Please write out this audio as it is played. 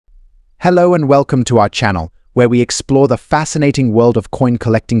Hello and welcome to our channel, where we explore the fascinating world of coin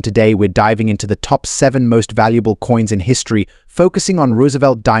collecting. Today, we're diving into the top 7 most valuable coins in history, focusing on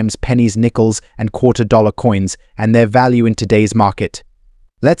Roosevelt dimes, pennies, nickels, and quarter-dollar coins, and their value in today's market.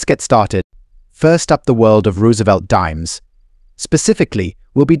 Let's get started. First up, the world of Roosevelt dimes. Specifically,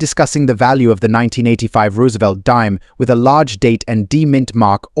 we'll be discussing the value of the 1985 Roosevelt dime with a large date and D-mint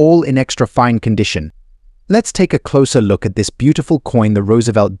mark, all in extra fine condition. Let's take a closer look at this beautiful coin. The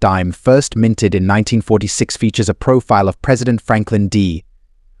Roosevelt dime, first minted in 1946, features a profile of President Franklin D.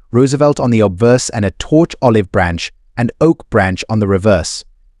 Roosevelt on the obverse and a torch olive branch and oak branch on the reverse.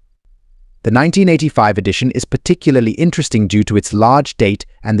 The 1985 edition is particularly interesting due to its large date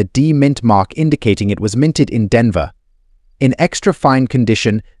and the D mint mark indicating it was minted in Denver. In extra fine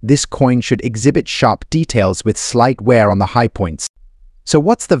condition, this coin should exhibit sharp details with slight wear on the high points. So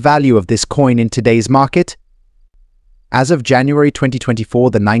what's the value of this coin in today's market? As of January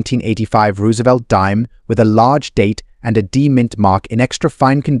 2024, the 1985 Roosevelt dime, with a large date and a D mint mark in extra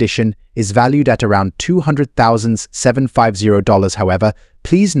fine condition, is valued at around $200,750. However,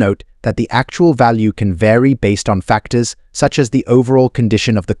 please note that the actual value can vary based on factors such as the overall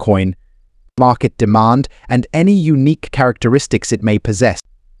condition of the coin, market demand, and any unique characteristics it may possess.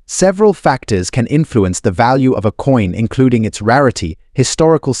 Several factors can influence the value of a coin, including its rarity,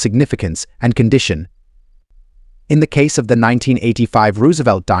 historical significance, and condition. In the case of the 1985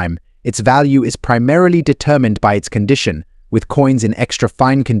 Roosevelt dime, its value is primarily determined by its condition, with coins in extra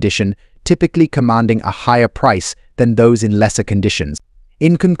fine condition typically commanding a higher price than those in lesser conditions.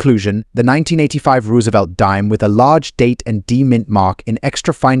 In conclusion, the 1985 Roosevelt dime with a large date and D mint mark in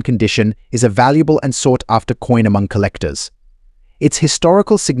extra fine condition is a valuable and sought-after coin among collectors. Its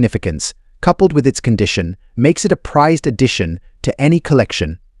historical significance, coupled with its condition, makes it a prized addition to any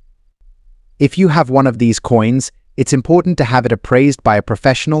collection. If you have one of these coins, it's important to have it appraised by a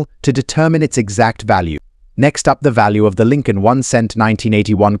professional to determine its exact value. Next up, the value of the Lincoln 1-cent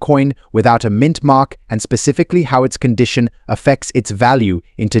 1981 coin without a mint mark, and specifically how its condition affects its value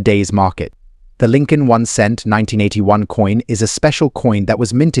in today's market. The Lincoln 1-cent 1981 coin is a special coin that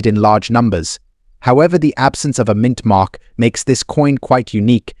was minted in large numbers. However, the absence of a mint mark makes this coin quite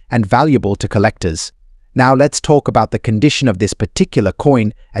unique and valuable to collectors. Now let's talk about the condition of this particular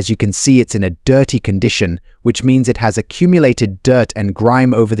coin. As you can see, it's in a dirty condition, which means it has accumulated dirt and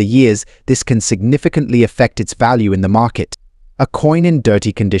grime over the years. This can significantly affect its value in the market. A coin in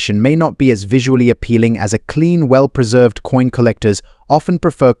dirty condition may not be as visually appealing as a clean, well-preserved coin. Collectors often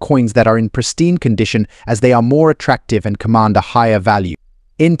prefer coins that are in pristine condition as they are more attractive and command a higher value.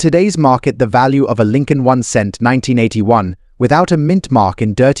 In today's market, the value of a Lincoln 1-cent 1981 without a mint mark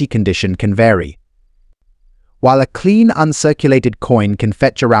in dirty condition can vary. While a clean, uncirculated coin can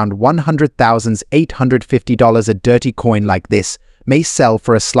fetch around $100,850, a dirty coin like this may sell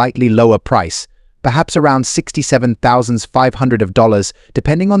for a slightly lower price, perhaps around $67,500,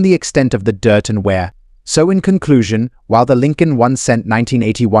 depending on the extent of the dirt and wear. So in conclusion, while the Lincoln 1-cent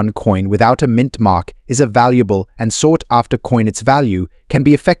 1981 coin without a mint mark is a valuable and sought-after coin, its value can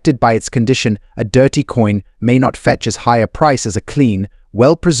be affected by its condition. A dirty coin may not fetch as high a price as a clean,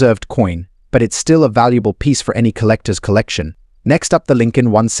 well-preserved coin, but it's still a valuable piece for any collector's collection. Next up, the Lincoln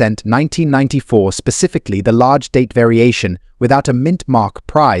 1-cent 1994, specifically the large date variation without a mint mark,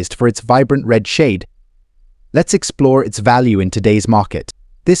 prized for its vibrant red shade. Let's explore its value in today's market.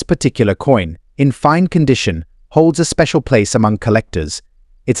 This particular coin, in fine condition, holds a special place among collectors.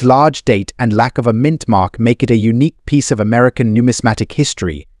 Its large date and lack of a mint mark make it a unique piece of American numismatic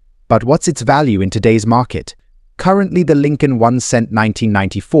history. But what's its value in today's market? Currently, the Lincoln 1-cent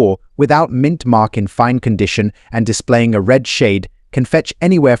 1994, without mint mark in fine condition and displaying a red shade, can fetch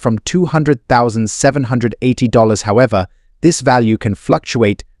anywhere from $200,780. However, this value can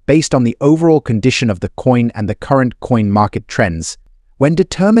fluctuate based on the overall condition of the coin and the current coin market trends. When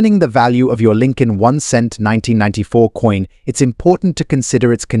determining the value of your Lincoln 1-cent 1994 coin, it's important to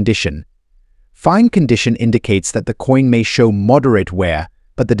consider its condition. Fine condition indicates that the coin may show moderate wear,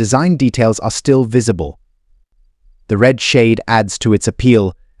 but the design details are still visible. The red shade adds to its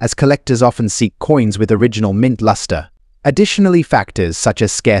appeal, as collectors often seek coins with original mint luster. Additionally, factors such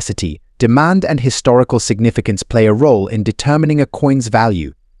as scarcity, demand, and historical significance play a role in determining a coin's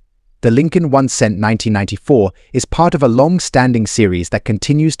value. The Lincoln 1-cent 1994 is part of a long-standing series that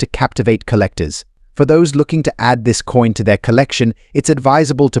continues to captivate collectors. For those looking to add this coin to their collection, it's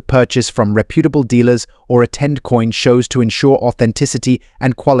advisable to purchase from reputable dealers or attend coin shows to ensure authenticity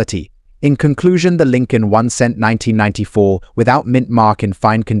and quality. In conclusion, the Lincoln 1-cent 1994, without mint mark in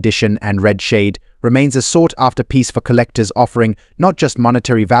fine condition and red shade, remains a sought-after piece for collectors, offering not just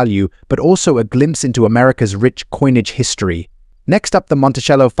monetary value, but also a glimpse into America's rich coinage history. Next up, the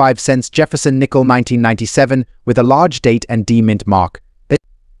Monticello 5 cents Jefferson nickel 1997 with a large date and D mint mark.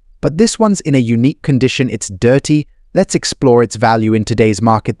 But this one's in a unique condition. It's dirty. Let's explore its value in today's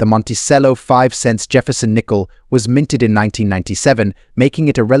market. The Monticello 5 cents Jefferson nickel was minted in 1997, making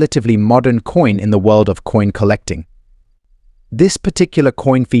it a relatively modern coin in the world of coin collecting. This particular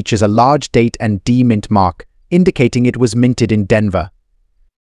coin features a large date and D mint mark, indicating it was minted in Denver.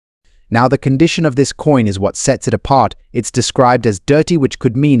 Now, the condition of this coin is what sets it apart. It's described as dirty, which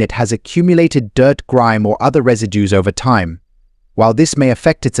could mean it has accumulated dirt, grime, or other residues over time. While this may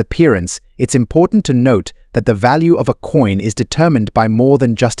affect its appearance, it's important to note that the value of a coin is determined by more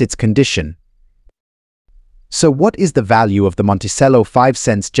than just its condition. So what is the value of the Monticello 5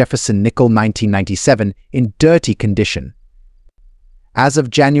 cents Jefferson nickel 1997 in dirty condition? As of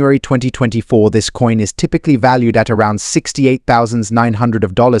January 2024, this coin is typically valued at around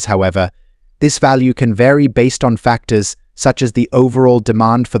 $68,900. However, this value can vary based on factors such as the overall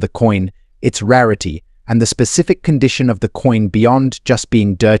demand for the coin, its rarity, and the specific condition of the coin beyond just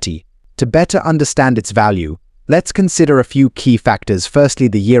being dirty. To better understand its value, let's consider a few key factors. Firstly,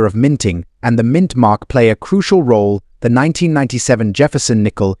 the year of minting and the mint mark play a crucial role. The 1997 Jefferson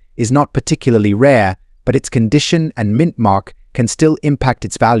nickel is not particularly rare, but its condition and mint mark can still impact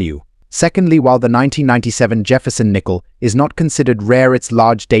its value. Secondly, while the 1997 Jefferson nickel is not considered rare, its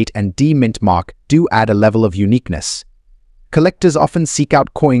large date and D mint mark do add a level of uniqueness. Collectors often seek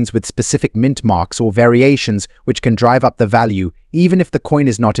out coins with specific mint marks or variations which can drive up the value, even if the coin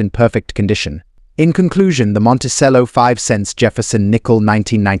is not in perfect condition. In conclusion, the Monticello 5 cents Jefferson nickel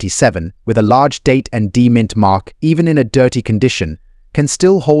 1997, with a large date and D mint mark, even in a dirty condition, can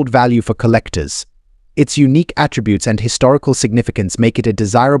still hold value for collectors. Its unique attributes and historical significance make it a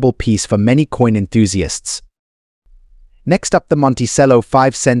desirable piece for many coin enthusiasts. Next up, the Monticello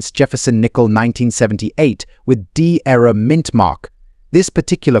 5 cents Jefferson nickel 1978 with D-era mint mark. This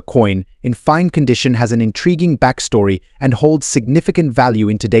particular coin, in fine condition, has an intriguing backstory and holds significant value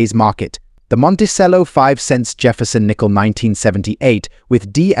in today's market. The Monticello 5 cents Jefferson nickel 1978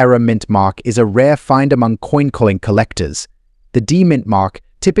 with D-era mint mark is a rare find among coin collectors. The D mint mark,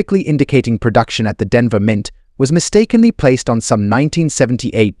 typically indicating production at the Denver Mint, was mistakenly placed on some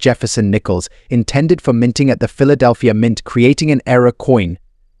 1978 Jefferson nickels intended for minting at the Philadelphia Mint, creating an error coin.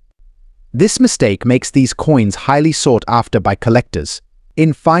 This mistake makes these coins highly sought after by collectors.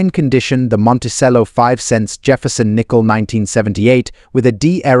 In fine condition, the Monticello 5 cents Jefferson nickel 1978 with a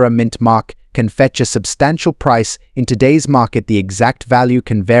D-era mint mark can fetch a substantial price. In today's market, the exact value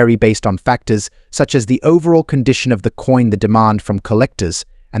can vary based on factors such as the overall condition of the coin, the demand from collectors,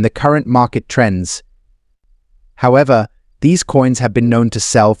 and the current market trends. However, these coins have been known to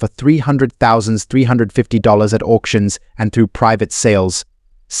sell for $300,350 at auctions and through private sales.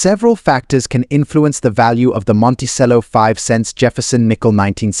 Several factors can influence the value of the Monticello 5 cents Jefferson nickel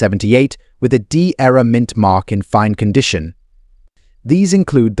 1978 with a D-era mint mark in fine condition. These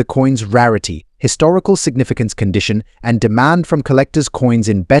include the coin's rarity, historical significance, condition, and demand from collectors. Coins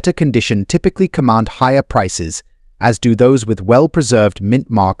in better condition typically command higher prices, as do those with well-preserved mint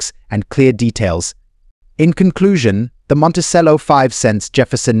marks and clear details. In conclusion, the Monticello 5 cents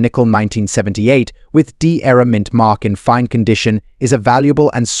Jefferson nickel 1978 with D-era mint mark in fine condition is a valuable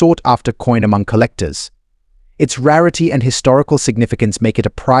and sought-after coin among collectors. Its rarity and historical significance make it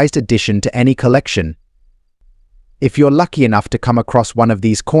a prized addition to any collection. If you're lucky enough to come across one of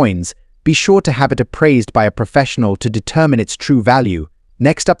these coins, be sure to have it appraised by a professional to determine its true value.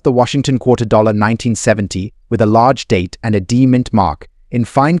 Next up, the Washington $quarter 1970 with a large date and a D mint mark. In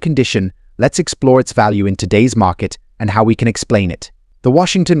fine condition, let's explore its value in today's market and how we can explain it. The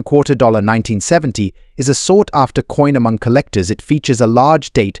Washington $quarter 1970 is a sought-after coin among collectors. It features a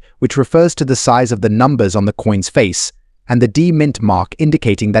large date, which refers to the size of the numbers on the coin's face, and the D mint mark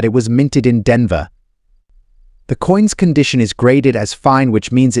indicating that it was minted in Denver. The coin's condition is graded as fine,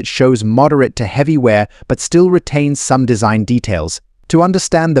 which means it shows moderate to heavy wear but still retains some design details. To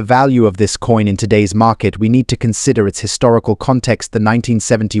understand the value of this coin in today's market, we need to consider its historical context. The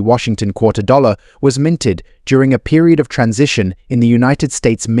 1970 Washington $quarter was minted during a period of transition in the United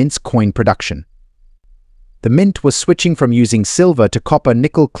States Mint's coin production. The Mint was switching from using silver to copper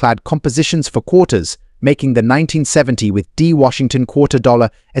nickel-clad compositions for quarters, making the 1970 with D Washington $quarter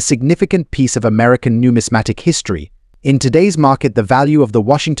a significant piece of American numismatic history. In today's market, the value of the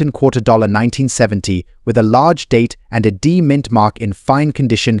Washington $quarter 1970 with a large date and a D mint mark in fine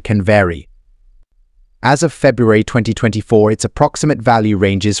condition can vary. As of February 2024, its approximate value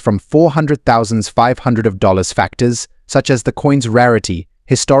ranges from $400,000 to $500. Factors such as the coin's rarity,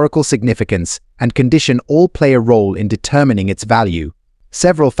 historical significance, and condition all play a role in determining its value.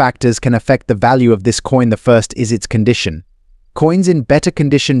 Several factors can affect the value of this coin. The first is its condition. Coins in better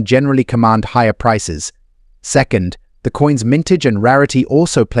condition generally command higher prices. Second, the coin's mintage and rarity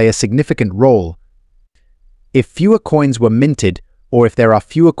also play a significant role. If fewer coins were minted, or if there are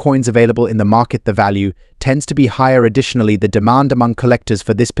fewer coins available in the market, the value tends to be higher. Additionally, the demand among collectors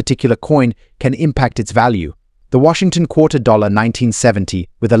for this particular coin can impact its value. The Washington quarter dollar 1970,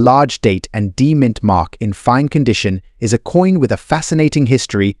 with a large date and D-mint mark in fine condition, is a coin with a fascinating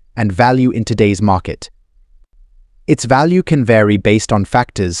history and value in today's market. Its value can vary based on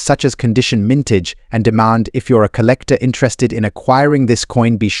factors such as condition, mintage, and demand. If you're a collector interested in acquiring this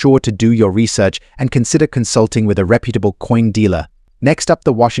coin, be sure to do your research and consider consulting with a reputable coin dealer. Next up,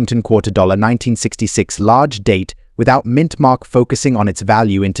 the Washington quarter dollar 1966 large date without mint mark, focusing on its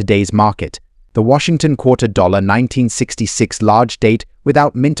value in today's market. The Washington quarter dollar 1966 large date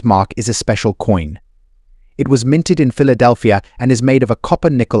without mint mark is a special coin. It was minted in Philadelphia and is made of a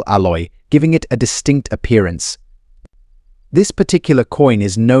copper-nickel alloy, giving it a distinct appearance. This particular coin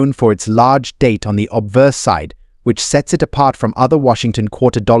is known for its large date on the obverse side, which sets it apart from other Washington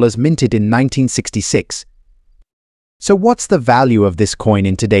quarter dollars minted in 1966. So what's the value of this coin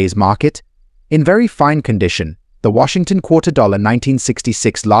in today's market? In very fine condition, the Washington quarter dollar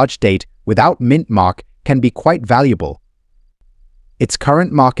 1966 large date without mint mark can be quite valuable. Its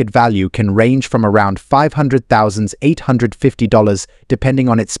current market value can range from around $500,850 depending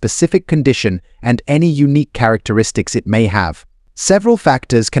on its specific condition and any unique characteristics it may have. Several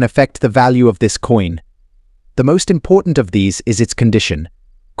factors can affect the value of this coin. The most important of these is its condition.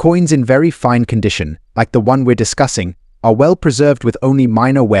 Coins in very fine condition, like the one we're discussing, are well preserved with only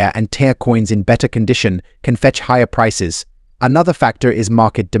minor wear, and tear. Coins in better condition can fetch higher prices. Another factor is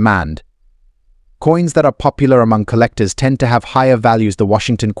market demand. Coins that are popular among collectors tend to have higher values. The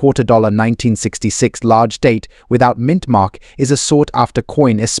Washington quarter dollar 1966 large date without mint mark is a sought-after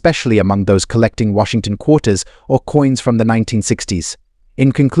coin, especially among those collecting Washington quarters or coins from the 1960s.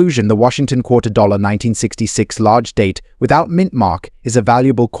 In conclusion, the Washington quarter dollar 1966 large date without mint mark is a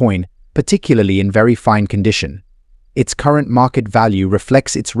valuable coin, particularly in very fine condition. Its current market value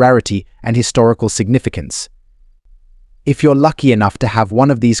reflects its rarity and historical significance. If you're lucky enough to have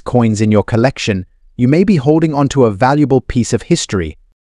one of these coins in your collection, you may be holding onto a valuable piece of history.